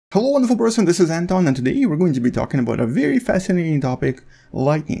Hello wonderful person, this is Anton, and today we're going to be talking about a very fascinating topic,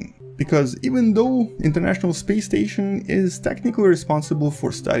 lightning. Because even though International Space Station is technically responsible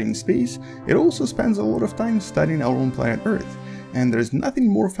for studying space, it also spends a lot of time studying our own planet Earth. And there's nothing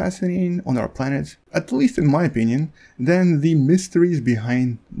more fascinating on our planet, at least in my opinion, than the mysteries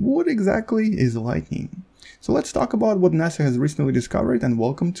behind what exactly is lightning. So let's talk about what NASA has recently discovered, and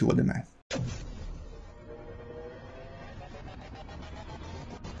welcome to What the Math.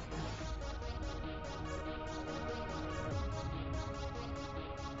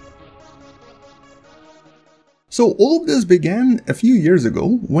 So all of this began a few years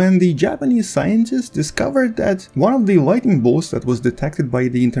ago when the Japanese scientists discovered that one of the lightning bolts that was detected by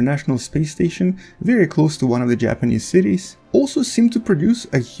the International Space Station very close to one of the Japanese cities also seemed to produce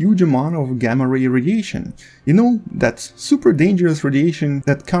a huge amount of gamma ray radiation. You know, that super dangerous radiation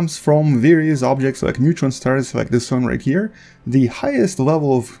that comes from various objects like neutron stars like the sun right here, the highest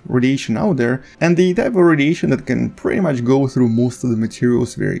level of radiation out there, and the type of radiation that can pretty much go through most of the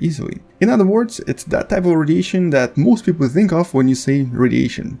materials very easily. In other words, it's that type of radiation that most people think of when you say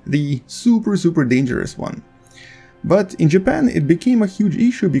radiation, the super dangerous one. But in Japan it became a huge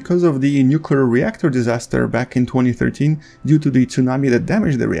issue because of the nuclear reactor disaster back in 2013 due to the tsunami that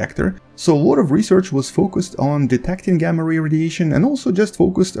damaged the reactor. So a lot of research was focused on detecting gamma ray radiation and also just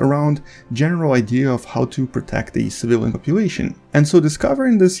focused around general idea of how to protect the civilian population. And so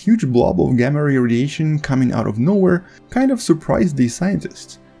discovering this huge blob of gamma ray radiation coming out of nowhere kind of surprised these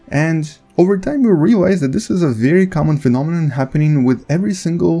scientists. And over time we realized that this is a very common phenomenon happening with every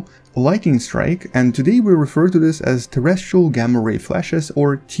single lightning strike, and today we refer to this as terrestrial gamma ray flashes,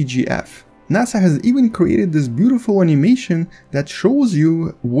 or TGF. NASA has even created this beautiful animation that shows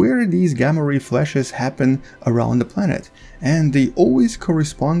you where these gamma ray flashes happen around the planet, and they always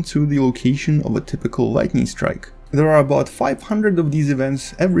correspond to the location of a typical lightning strike. There are about 500 of these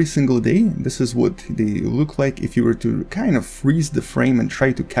events every single day. This is what they look like if you were to kind of freeze the frame and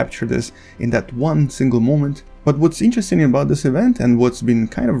try to capture this in that one single moment. But what's interesting about this event, and what's been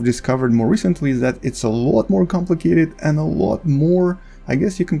kind of discovered more recently, is that it's a lot more complicated and a lot more, I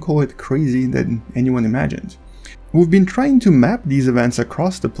guess you can call it, crazy than anyone imagined. We've been trying to map these events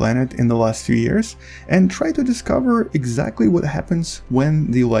across the planet in the last few years and try to discover exactly what happens when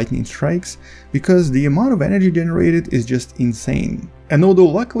the lightning strikes, because the amount of energy generated is just insane. And although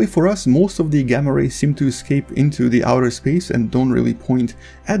luckily for us most of the gamma rays seem to escape into the outer space and don't really point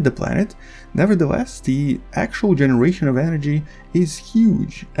at the planet, nevertheless the actual generation of energy is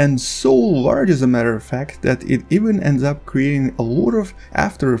huge, and so large as a matter of fact that it even ends up creating a lot of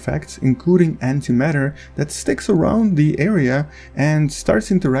after effects, including antimatter that sticks around the area and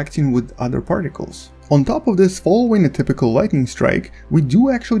starts interacting with other particles. On top of this, following a typical lightning strike, we do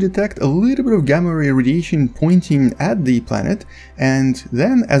actually detect a little bit of gamma ray radiation pointing at the planet, and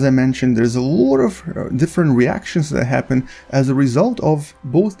then, as I mentioned, there's a lot of different reactions that happen as a result of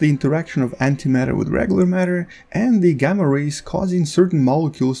both the interaction of antimatter with regular matter and the gamma rays causing certain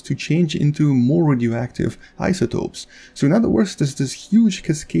molecules to change into more radioactive isotopes. So in other words, there's this huge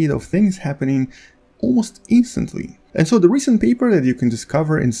cascade of things happening almost instantly. And so the recent paper that you can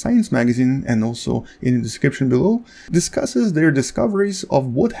discover in Science magazine, and also in the description below, discusses their discoveries of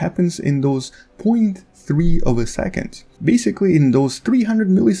what happens in those 0.3 of a second. Basically, in those 300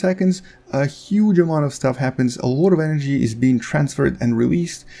 milliseconds, a huge amount of stuff happens, a lot of energy is being transferred and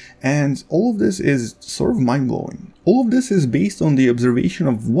released, and all of this is sort of mind-blowing. All of this is based on the observation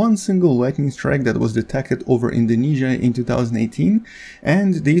of one single lightning strike that was detected over Indonesia in 2018,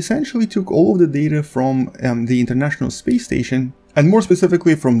 and they essentially took all of the data from the International Space Station, and more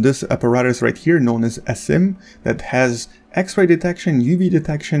specifically from this apparatus right here known as a SIM that has X-ray detection, UV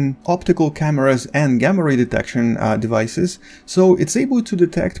detection, optical cameras, and gamma ray detection devices, so it's able to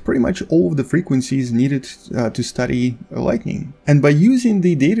detect pretty much all of the frequencies needed to study lightning. And by using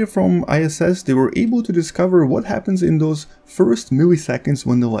the data from ISS, they were able to discover what happens in those first milliseconds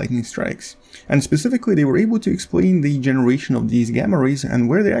when the lightning strikes. And specifically, they were able to explain the generation of these gamma rays and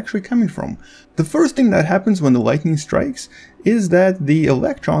where they're actually coming from. The first thing that happens when the lightning strikes is that the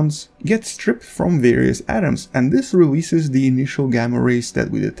electrons get stripped from various atoms, and this releases the initial gamma rays that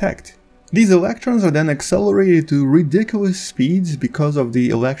we detect. These electrons are then accelerated to ridiculous speeds because of the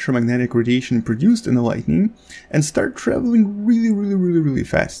electromagnetic radiation produced in the lightning, and start traveling really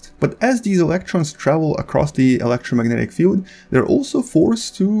fast. But as these electrons travel across the electromagnetic field, they're also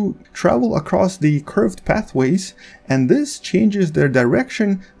forced to travel across the curved pathways, and this changes their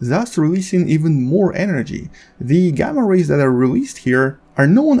direction, thus releasing even more energy. The gamma rays that are released here are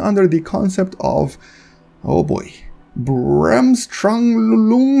known under the concept of, oh boy,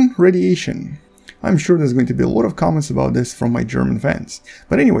 Bremsstrahlung radiation. I'm sure there's going to be a lot of comments about this from my German fans.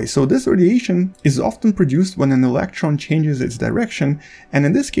 But anyway, so this radiation is often produced when an electron changes its direction, and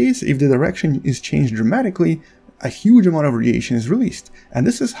in this case, if the direction is changed dramatically, a huge amount of radiation is released, and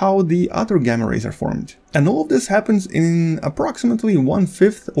this is how the other gamma rays are formed. And all of this happens in approximately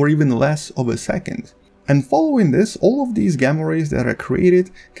 1/5 or even less of a second. And following this, all of these gamma rays that are created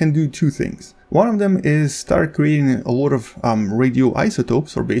can do two things. One of them is start creating a lot of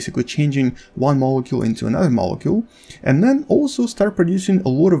radioisotopes, or basically changing one molecule into another molecule, and then also start producing a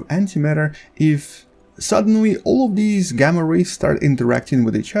lot of antimatter if suddenly all of these gamma rays start interacting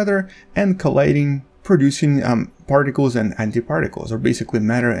with each other and colliding, producing particles and antiparticles, or basically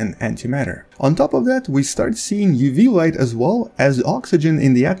matter and antimatter. On top of that, we start seeing UV light as well, as oxygen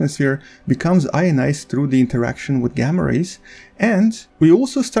in the atmosphere becomes ionized through the interaction with gamma rays, and we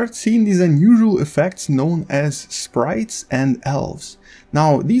also start seeing these unusual effects known as sprites and elves.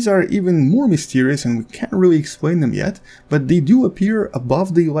 Now, these are even more mysterious and we can't really explain them yet, but they do appear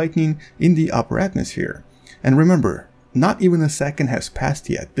above the lightning in the upper atmosphere. And remember, not even a second has passed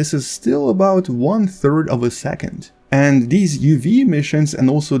yet. This is still about 1/3 of a second. And these UV emissions and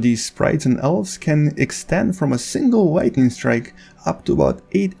also these sprites and elves can extend from a single lightning strike up to about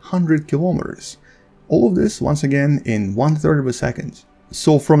 800 kilometers. All of this, once again, in 1/3 of a second.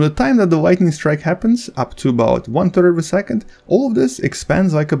 So from the time that the lightning strike happens up to about 1/3 of a second, all of this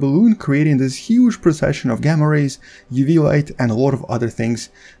expands like a balloon, creating this huge procession of gamma rays, UV light, and a lot of other things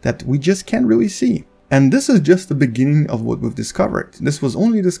that we just can't really see. And this is just the beginning of what we've discovered. This was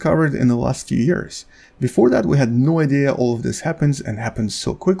only discovered in the last few years. Before that, we had no idea all of this happens and happens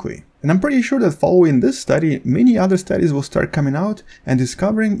so quickly. And I'm pretty sure that following this study, many other studies will start coming out and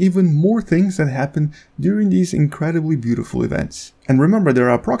discovering even more things that happen during these incredibly beautiful events. And remember, there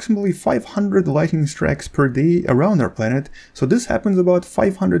are approximately 500 lightning strikes per day around our planet, so this happens about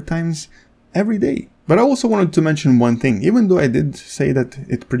 500 times every day. But I also wanted to mention one thing. Even though I did say that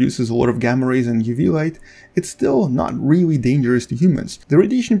it produces a lot of gamma rays and UV light, it's still not really dangerous to humans. The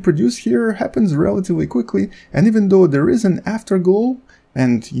radiation produced here happens relatively quickly, and even though there is an afterglow,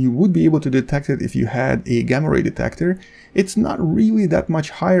 and you would be able to detect it if you had a gamma ray detector, it's not really that much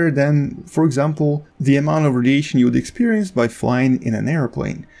higher than, for example, the amount of radiation you would experience by flying in an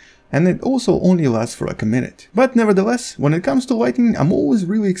airplane. And it also only lasts for like a minute. But nevertheless, when it comes to lightning, I'm always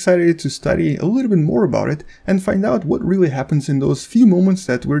really excited to study a little bit more about it and find out what really happens in those few moments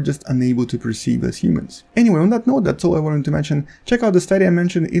that we're just unable to perceive as humans. Anyway, on that note, that's all I wanted to mention. Check out the study I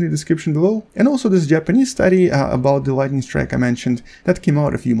mentioned in the description below, and also this Japanese study about the lightning strike I mentioned that came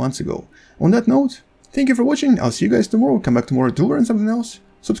out a few months ago. On that note, thank you for watching. I'll see you guys tomorrow. Come back tomorrow to learn something else.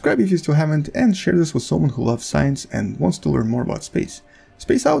 Subscribe if you still haven't, and share this with someone who loves science and wants to learn more about space.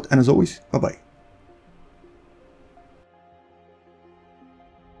 Space out, and as always, bye-bye.